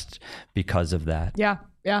blessed because of that. Yeah.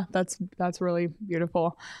 Yeah, that's really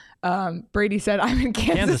beautiful. Brady said, I'm in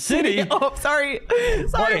Kansas City. Oh, sorry.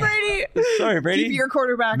 Brady. Sorry, Brady. Keep your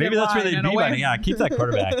quarterback. Maybe that's where they'd be money. Yeah, keep that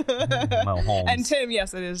quarterback. And Tim,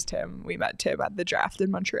 yes, it is Tim. We met Tim at the draft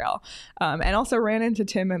in Montreal. And also ran into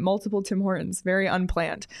Tim at multiple Tim Hortons. Very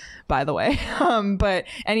unplanned, by the way. But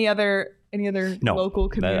any other local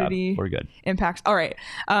community we're good. impacts? All right.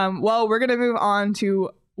 Well, we're going to move on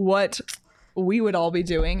to what we would all be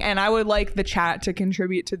doing, and I would like the chat to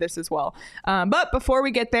contribute to this as well. But before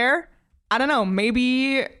we get there, I don't know,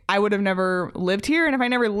 maybe I would have never lived here, and if I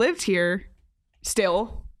never lived here,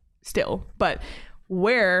 still, but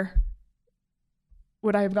where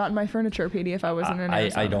would I have gotten my furniture, Petey, if I wasn't in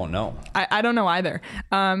Arizona? I don't know. I don't know either.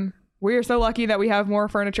 We are so lucky that we have more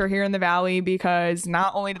furniture here in the Valley, because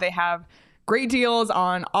not only do they have great deals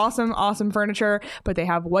on awesome furniture, but they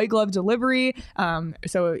have white glove delivery,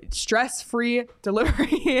 so stress-free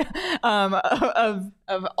delivery of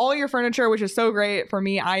all your furniture, which is so great for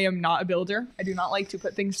me. I am not a builder. I do not like to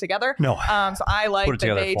put things together. No. So I like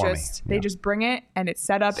that they just bring it and it's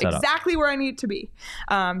set up exactly where I need it to be.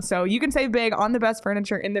 So you can save big on the best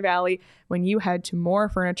furniture in the Valley when you head to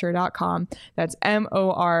morefurniture.com. That's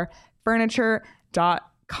MOR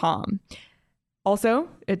furniture.com. Also,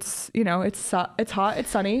 it's hot, it's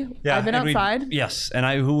sunny. Yeah, I've been outside. Yes, and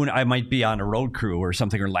I might be on a road crew or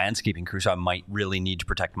something, or landscaping crew, so I might really need to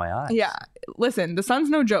protect my eyes. Yeah, listen, the sun's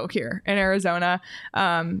no joke here in Arizona.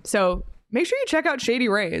 So make sure you check out Shady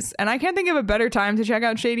Rays, and I can't think of a better time to check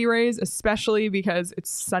out Shady Rays, especially because it's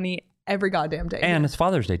sunny every goddamn day. And it's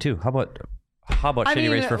Father's Day too. How about Shady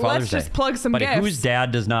Rays for Father's Day? Let's just plug some gifts. But whose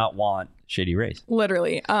dad does not want Shady Rays?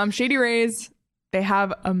 Literally, Shady Rays. They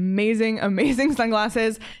have amazing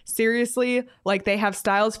sunglasses. Seriously, they have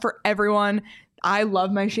styles for everyone. I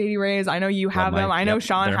love my Shady Rays. I know you have them. I know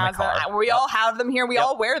Sean has them. We all have them here. We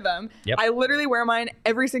all wear them. Yep. I literally wear mine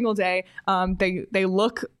every single day. They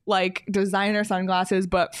look like designer sunglasses,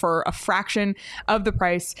 but for a fraction of the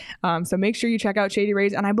price. So make sure you check out Shady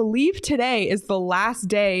Rays. And I believe today is the last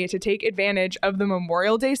day to take advantage of the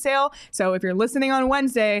Memorial Day sale. So if you're listening on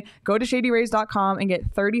Wednesday, go to shadyrays.com and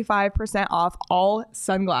get 35% off all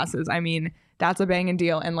sunglasses. I mean, that's a banging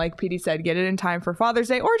deal. And like PD said, get it in time for Father's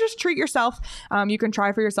Day or just treat yourself. You can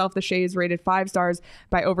try for yourself. The Shays rated 5 stars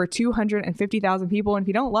by over 250,000 people. And if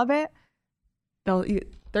you don't love it, they'll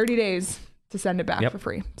 30 days to send it back for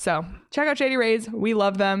free. So check out Shady Rays. We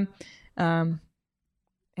love them. Use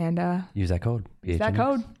that code. Use that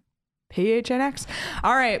code. PHNX.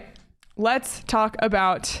 All right. Let's talk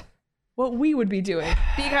about what we would be doing,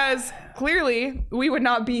 because clearly we would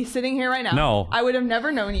not be sitting here right now. No. I would have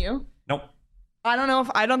never known you. Nope.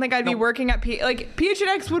 I don't think I'd be working at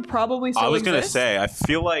PHNX would probably still I was going to exist. say, I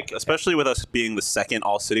feel like, especially with us being the second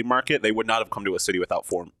all-city market, they would not have come to a city without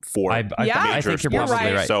four I think you're probably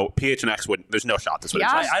right. So PHNX would, there's no shot this would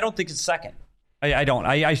exist. I don't think it's second. I don't.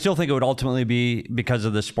 I still think it would ultimately be because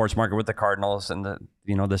of the sports market with the Cardinals and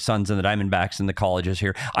the Suns and the Diamondbacks and the colleges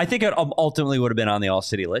here. I think it ultimately would have been on the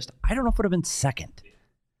all-city list. I don't know if it would have been second.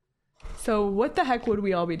 So what the heck would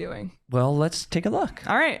we all be doing? Well, let's take a look.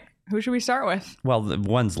 All right. Who should we start with? Well, the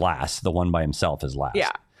one's last. The one by himself is last.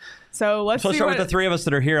 Yeah. So let's start with the three of us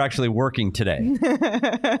that are here actually working today.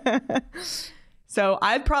 So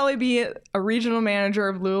I'd probably be a regional manager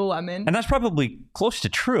of Lululemon. And that's probably close to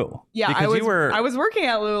true. Yeah, I was working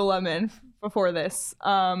at Lululemon before this.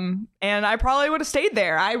 And I probably would have stayed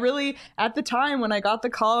there. I really, at the time when I got the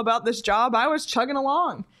call about this job, I was chugging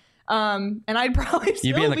along. And I'd probably still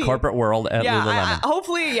You'd be in the corporate world at Lululemon.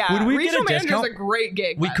 Hopefully, yeah. Would we regional get a discount? manager is a great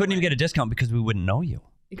gig. We couldn't even get a discount because we wouldn't know you.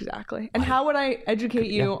 Exactly. And how would I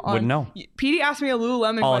educate you on... Wouldn't know. PD asked me a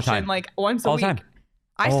Lululemon question like once a week. Time.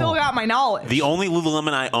 I still got my knowledge. The only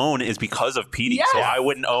Lululemon I own is because of PD. Yes. So I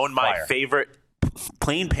wouldn't own my favorite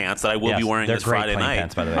plain pants that I will be wearing this Friday night.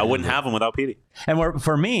 Pants, by the way. I wouldn't have them without PD. And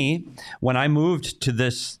for me, when I moved to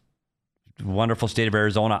this wonderful state of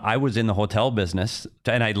Arizona, I was in the hotel business,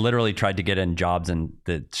 and I literally tried to get in jobs in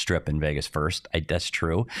the Strip in Vegas first. That's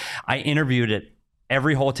true. I interviewed at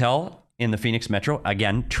every hotel in the Phoenix Metro.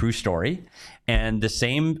 Again, true story. And the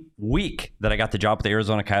same week that I got the job with the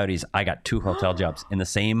Arizona Coyotes, I got 2 hotel jobs in the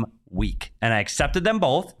same week. And I accepted them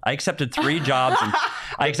both. I accepted 3 jobs.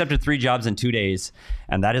 I accepted 3 jobs in 2 days.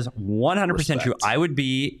 And that is 100% true. I would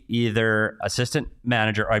be either assistant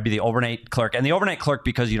manager or I'd be the overnight clerk. And the overnight clerk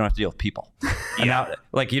because you don't have to deal with people. You don't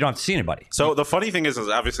have to see anybody. So the funny thing is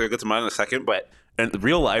obviously I'll get to mine in a second, but in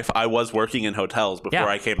real life, I was working in hotels before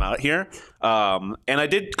I came out here. And I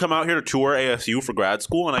did come out here to tour ASU for grad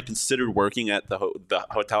school, and I considered working at the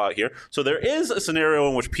hotel out here. So there is a scenario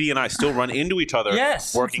in which P and I still run into each other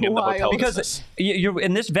working in the hotel business. Because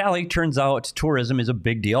in this valley, turns out tourism is a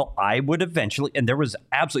big deal. I would eventually, and there was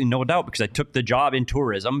absolutely no doubt because I took the job in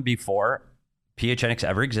tourism before PHNX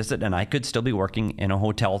ever existed, and I could still be working in a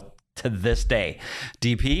hotel to this day.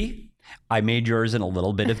 DP, I made yours in a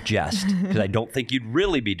little bit of jest because I don't think you'd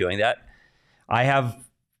really be doing that. I have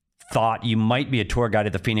thought you might be a tour guide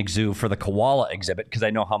at the Phoenix Zoo for the koala exhibit because I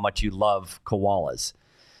know how much you love koalas.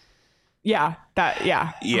 Yeah,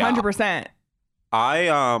 100%.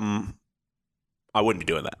 I wouldn't be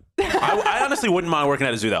doing that. I honestly wouldn't mind working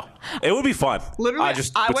at a zoo though. It would be fun. Literally,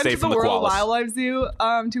 I went to the World koalas. Wildlife Zoo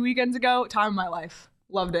 2 weekends ago. Time of my life.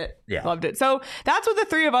 Loved it. Yeah. Loved it. So that's what the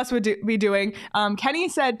 3 of us would be doing. Kenny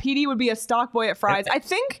said PD would be a stock boy at Fry's. I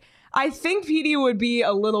think PD would be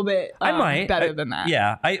a little bit better than that.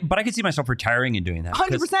 Yeah. But I could see myself retiring and doing that.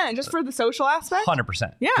 100%. Just for the social aspect?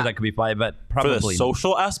 100%. Yeah. Because that could be fine, but probably. For the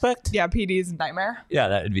social aspect? Yeah, PD's nightmare. Yeah,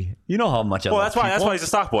 that would be. You know how much I love that's why he's a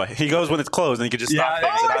stock boy. He goes when it's closed and he can just stock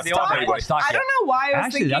things. I don't know why I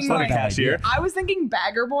was thinking that's not a bad idea. I was thinking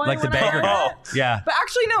bagger boy. Like the bagger guy. Yeah. But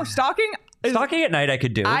actually, no, stocking Stocking at night I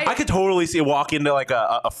could do. I could totally see walk into like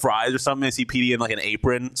a Fry's or something and see PD in like an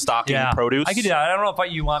apron stocking produce. I could do that. I don't know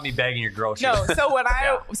if you want me bagging your groceries. No, so when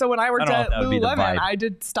I worked at Lululemon, I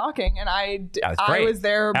did stocking and I was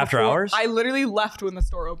there after before, hours. I literally left when the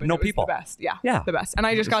store opened. No it was people. The best. Yeah, the best. And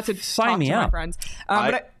I just got to Sign talk me to up. my friends.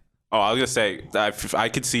 I was going to say, I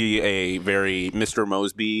could see a very Mr.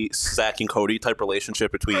 Mosby, Zach and Cody type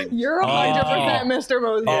relationship between... You're 100% Mr.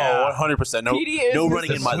 Mosby. Oh, 100%. No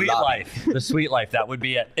running in my life. The sweet life. That would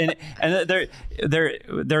be it. And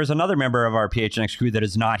there's another member of our PHNX crew that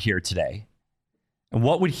is not here today.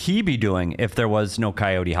 What would he be doing if there was no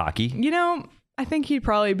Coyote hockey? You know, I think he'd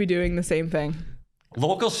probably be doing the same thing.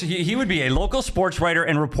 He would be a local sports writer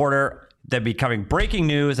and reporter that'd be covering breaking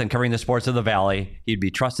news and covering the sports of the Valley. He'd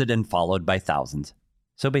be trusted and followed by thousands.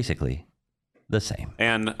 So basically, the same.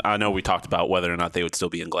 And I know we talked about whether or not they would still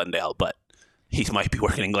be in Glendale, but he might be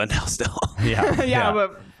working in Glendale still.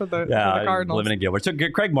 But for the Cardinals. Living in Gilbert. So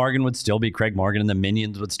Craig Morgan would still be Craig Morgan and the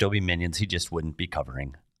Minions would still be Minions. He just wouldn't be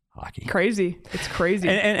covering hockey. Crazy. It's crazy.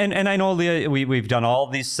 And I know, Leah, we've done all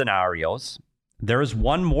these scenarios. There is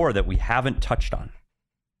one more that we haven't touched on.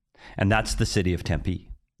 and that's the city of Tempe.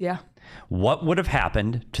 Yeah. What would have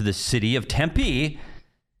happened to the city of Tempe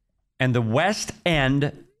and the west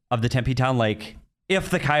end of the Tempe Town Lake if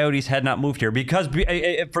the Coyotes had not moved here? Because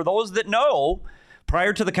for those that know,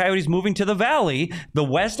 prior to the Coyotes moving to the valley, the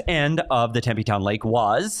west end of the Tempe Town Lake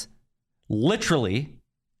was literally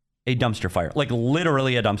a dumpster fire. Like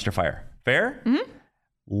literally a dumpster fire. Fair? Mm-hmm.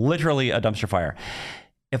 Literally a dumpster fire.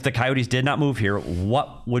 If the Coyotes did not move here,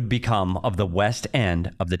 what would become of the west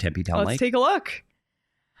end of the Tempe Town Lake? Let's take a look.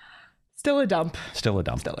 Still a dump. Still a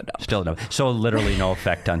dump. So literally no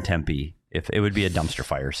effect on Tempe. If it would be a dumpster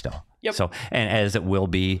fire still. Yep. So, and as it will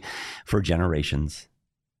be for generations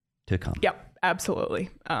to come. Yep.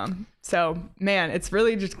 Absolutely. So man, it's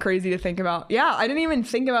really just crazy to think about. Yeah, I didn't even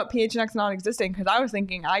think about PHNX not existing because I was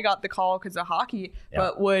thinking I got the call because of hockey,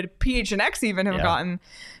 but would PHNX even have gotten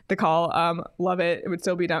the call? Love it. It would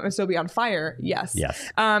still be done. It would still be on fire. Yes.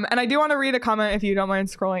 And I do want to read a comment if you don't mind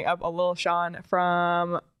scrolling up a little, Sean,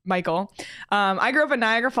 from Michael. I grew up in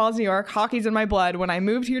Niagara Falls, New York. Hockey's in my blood. When I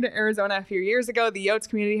moved here to Arizona a few years ago, the Yotes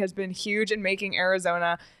community has been huge in making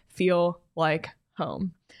Arizona feel like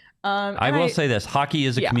home. I will say this, hockey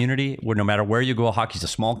is a community where no matter where you go, hockey's a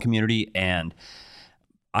small community. And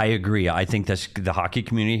I agree. I think the hockey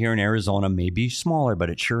community here in Arizona may be smaller,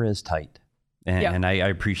 but it sure is tight. And I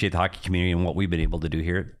appreciate the hockey community and what we've been able to do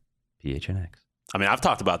here at PHNX. I mean, I've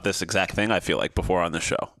talked about this exact thing, I feel like, before on the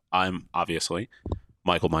show. I'm obviously,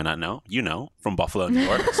 Michael might not know, from Buffalo, New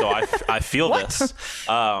York. So I feel this.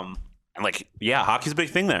 And hockey's a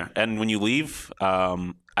big thing there. And when you leave,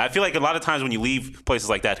 I feel like a lot of times when you leave places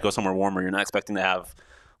like that to go somewhere warmer, you're not expecting to have,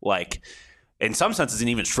 in some senses, an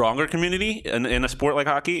even stronger community in a sport like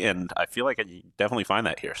hockey. And I feel like you definitely find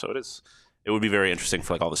that here. So it would be very interesting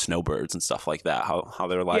for all the snowbirds and stuff like that, how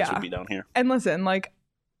their lives would be down here. And listen,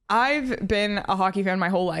 I've been a hockey fan my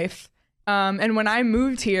whole life. And when I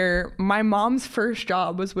moved here, my mom's first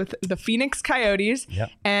job was with the Phoenix Coyotes. Yep.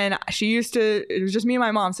 And it was just me and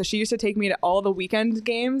my mom. So she used to take me to all the weekend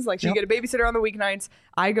games. She'd get a babysitter on the weeknights.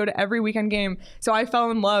 I go to every weekend game. So I fell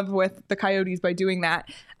in love with the Coyotes by doing that.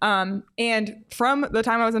 And from the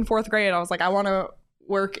time I was in 4th grade, I was like, I want to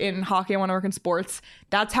work in hockey. I want to work in sports.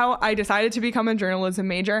 That's how I decided to become a journalism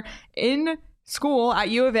major. In school at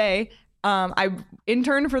U of A, I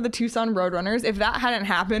interned for the Tucson Roadrunners. If that hadn't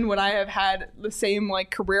happened, would I have had the same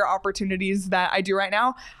career opportunities that I do right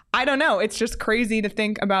now? I don't know. It's just crazy to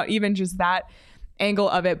think about even just that angle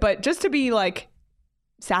of it. But just to be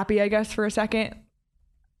sappy, I guess, for a second,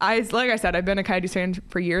 like I said, I've been a Coyotes fan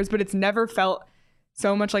for years, but it's never felt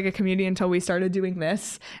so much like a community until we started doing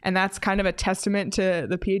this. And that's kind of a testament to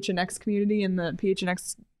the PHNX community and the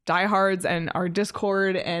PHNX diehards and our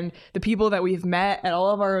Discord and the people that we've met at all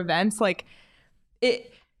of our events.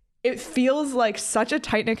 It feels like such a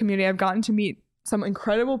tight-knit community. I've gotten to meet some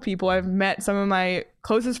incredible people. I've met some of my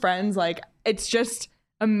closest friends. It's just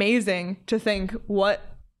amazing to think what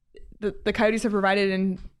the Coyotes have provided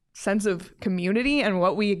in sense of community and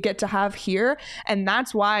what we get to have here. And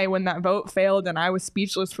that's why when that vote failed and I was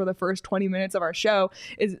speechless for the first 20 minutes of our show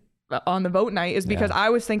on the vote night is because I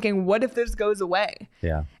was thinking, what if this goes away?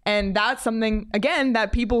 Yeah. And that's something, again,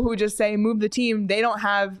 that people who just say move the team, they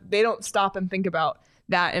don't stop and think about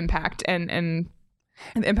that impact and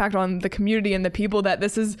the impact on the community and the people that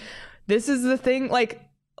this is the thing.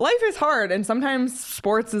 Life is hard, and sometimes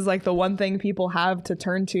sports is the one thing people have to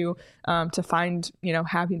turn to find,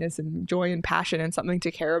 happiness and joy and passion and something to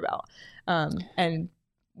care about. And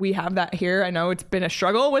we have that here. I know it's been a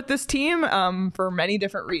struggle with this team for many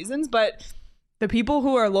different reasons, but the people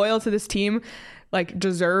who are loyal to this team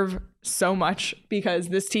deserve so much because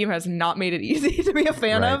this team has not made it easy to be a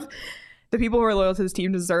fan of. The people who are loyal to this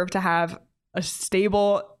team deserve to have a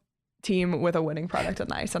stable team with a winning product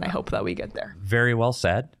on ice, and I hope that we get there. Very well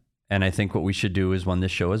said. And I think what we should do is when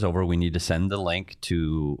this show is over, we need to send the link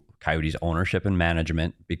to Coyotes ownership and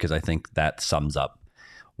management, because I think that sums up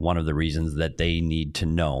one of the reasons that they need to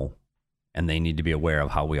know and they need to be aware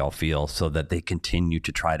of how we all feel so that they continue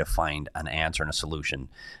to try to find an answer and a solution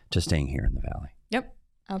to staying here in the Valley. Yep,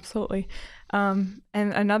 absolutely. And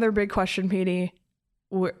another big question, Petey,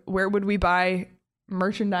 where would we buy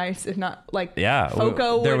merchandise if not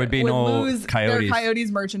FOCO there would be no lose Coyotes. Their Coyotes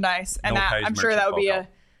merchandise, and no that Coyotes I'm sure that would be FOCO.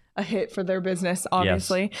 a hit for their business,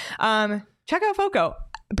 obviously. Yes. Check out FOCO.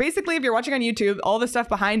 Basically, if you're watching on YouTube, all the stuff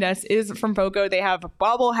behind us is from FOCO. They have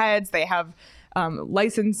bobbleheads, they have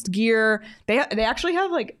licensed gear, they actually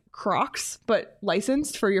have Crocs but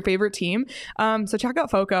licensed for your favorite team. So check out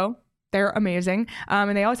FOCO. They're amazing.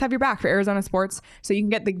 And they always have your back for Arizona sports. So you can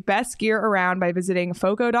get the best gear around by visiting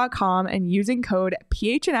foco.com and using code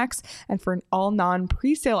PHNX. And for all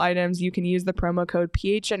non-presale items, you can use the promo code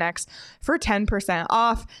PHNX for 10%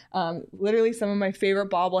 off. Literally some of my favorite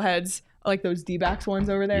bobbleheads, like those D-backs ones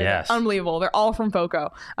over there. Yes. Unbelievable. They're all from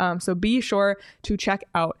Foco. So be sure to check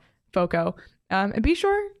out Foco. And be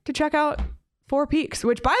sure to check out Four Peaks,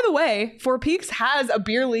 which, by the way, Four Peaks has a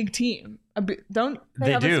beer league team. Don't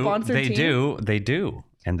they have a sponsored team? They do.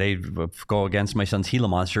 And they go against my son's Gila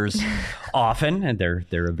Monsters often. And they're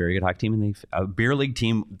a very good hockey team. And they've a beer league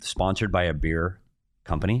team sponsored by a beer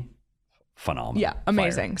company. Phenomenal. Yeah,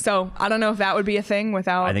 amazing. Fire. So I don't know if that would be a thing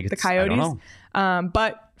without the Coyotes. I don't know.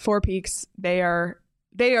 But Four Peaks, they are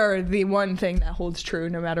the one thing that holds true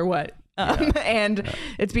no matter what.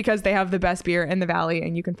 It's because they have the best beer in the valley,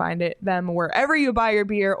 and you can find them wherever you buy your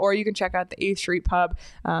beer, or you can check out the 8th Street Pub.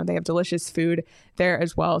 They have delicious food there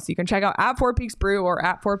as well. So you can check out at Four Peaks Brew or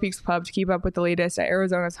at Four Peaks Pub to keep up with the latest at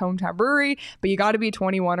Arizona's hometown brewery. But you got to be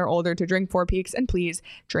 21 or older to drink Four Peaks, and please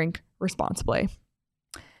drink responsibly.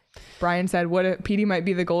 Brian said, "What if PD might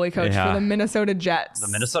be the goalie coach for the Minnesota Jets?" The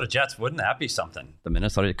Minnesota Jets, wouldn't that be something?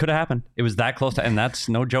 It could have happened. It was that close to, and that's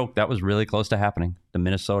no joke. That was really close to happening. The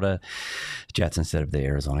Minnesota Jets instead of the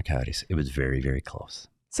Arizona Coyotes. It was very, very close.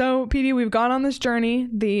 So, PD, we've gone on this journey.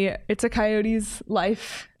 It's a Coyotes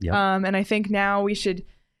life. Yep. And I think now we should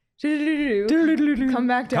come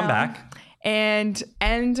back down. Come back. And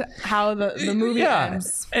end how the movie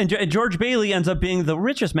ends. And George Bailey ends up being the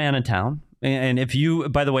richest man in town. And if you,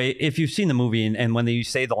 by the way, if you've seen the movie and when you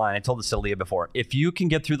say the line, I told this to Leah before, if you can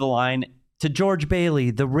get through the line to George Bailey,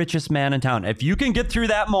 the richest man in town, if you can get through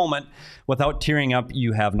that moment without tearing up,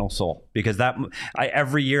 you have no soul. Because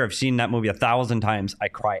every year I've seen that movie 1,000 times. I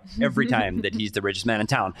cry every time that he's the richest man in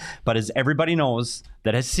town. But as everybody knows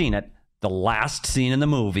that has seen it, the last scene in the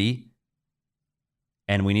movie,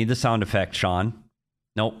 and we need the sound effect, Sean.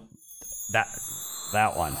 Nope.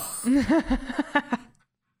 That one.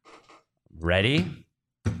 Ready?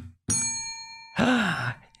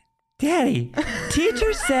 Daddy,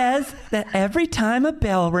 teacher says that every time a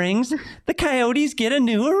bell rings, the Coyotes get a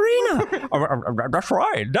new arena. That's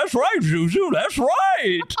right, Zuzu, that's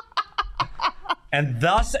right. And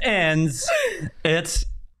thus ends It's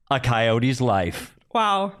a Coyote's Life.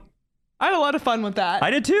 Wow. I had a lot of fun with that. I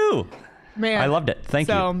did too. Man. I loved it. Thank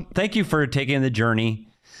you. Thank you for taking the journey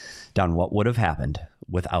down what would have happened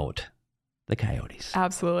without the Coyotes.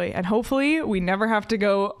 Absolutely. And hopefully we never have to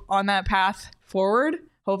go on that path forward.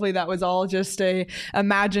 Hopefully that was all just a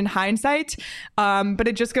imagined hindsight. But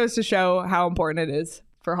it just goes to show how important it is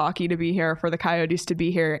for hockey to be here, for the Coyotes to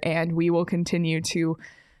be here. And we will continue to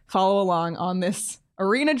follow along on this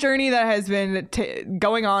arena journey that has been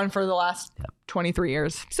going on for the last 23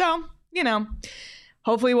 years. So,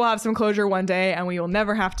 hopefully we'll have some closure one day and we will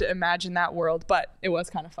never have to imagine that world. But it was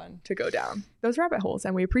kind of fun to go down those rabbit holes.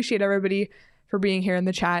 And we appreciate everybody for being here in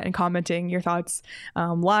the chat and commenting your thoughts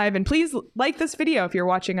live. And please like this video if you're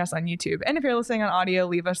watching us on YouTube. And if you're listening on audio,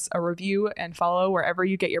 leave us a review and follow wherever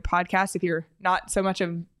you get your podcast. If you're not so much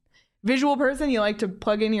a visual person, you like to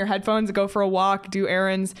plug in your headphones, go for a walk, do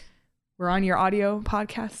errands, we're on your audio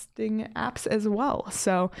podcasting apps as well.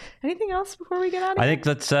 So anything else before we get out of here? I think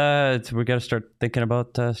that's we got to start thinking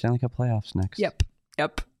about Stanley Cup playoffs next. Yep.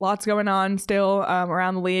 Lots going on still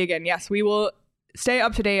around the league. And yes, we will stay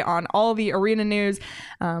up to date on all the arena news.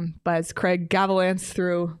 But as Craig gallivants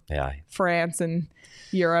through France and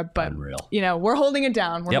Europe, but unreal. We're holding it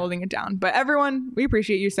down. We're holding it down. But everyone, we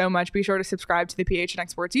appreciate you so much. Be sure to subscribe to the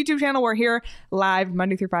PHNX Sports YouTube channel. We're here live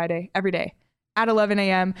Monday through Friday, every day at 11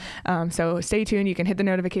 a.m. So stay tuned. You can hit the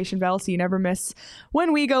notification bell so you never miss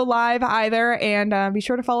when we go live either. And be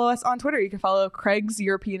sure to follow us on Twitter. You can follow Craig's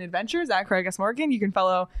European Adventures at Craig S. Morgan. You can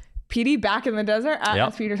follow PD Back in the Desert at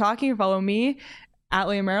S. Peter Talking. Follow me at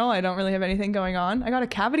Liam Merrill. I don't really have anything going on. I got a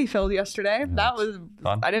cavity filled yesterday. That was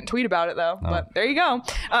fun. I didn't tweet about it though, but there you go.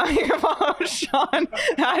 You can follow Sean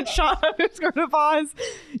at Sean_DePause.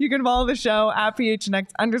 You can follow the show at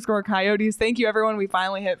PHNX_Coyotes. Thank you, everyone. We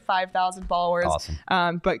finally hit 5,000 followers.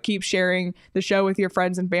 Awesome. But keep sharing the show with your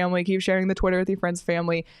friends and family. Keep sharing the Twitter with your friends and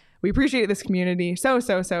family. We appreciate this community so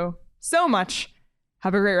much.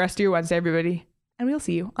 Have a great rest of your Wednesday, everybody. And we'll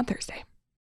see you on Thursday.